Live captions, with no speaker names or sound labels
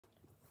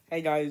Hey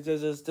guys,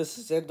 this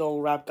is Indo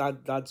Rap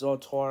Godzilla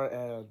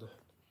tour,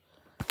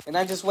 and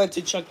I just went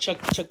to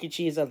Chuck E.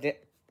 Cheese again.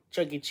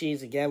 Chuck E.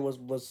 Cheese again was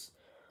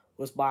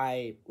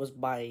my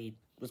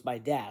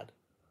dad.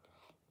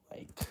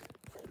 Like,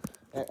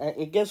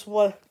 and guess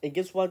what? And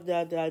guess what?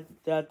 That I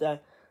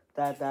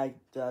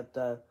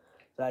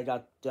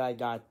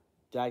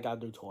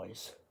got new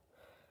toys.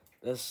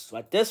 This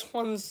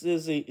one's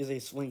is a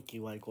Slinky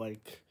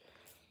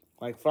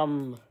like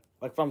from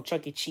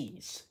Chuck E.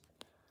 Cheese.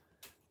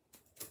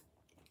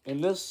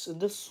 And this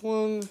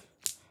one,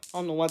 I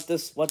don't know what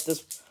this one is,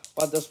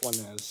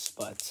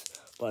 but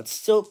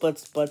it's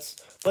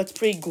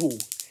pretty cool.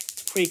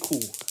 It's pretty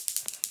cool.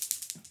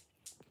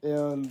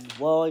 And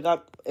well, I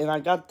got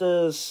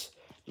this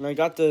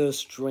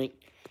drink,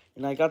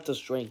 like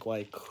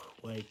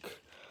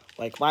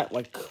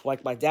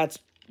my dad's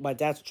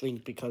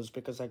drink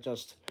because I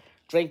just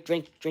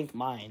drink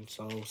mine.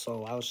 So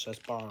I was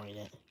just borrowing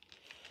it.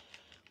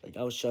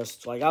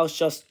 Just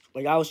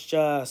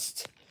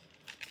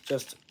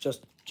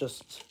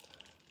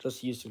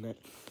just using it.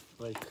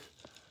 Like,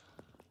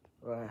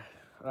 all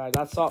right.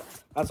 That's all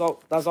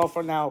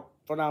for now.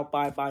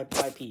 Bye.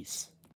 Peace.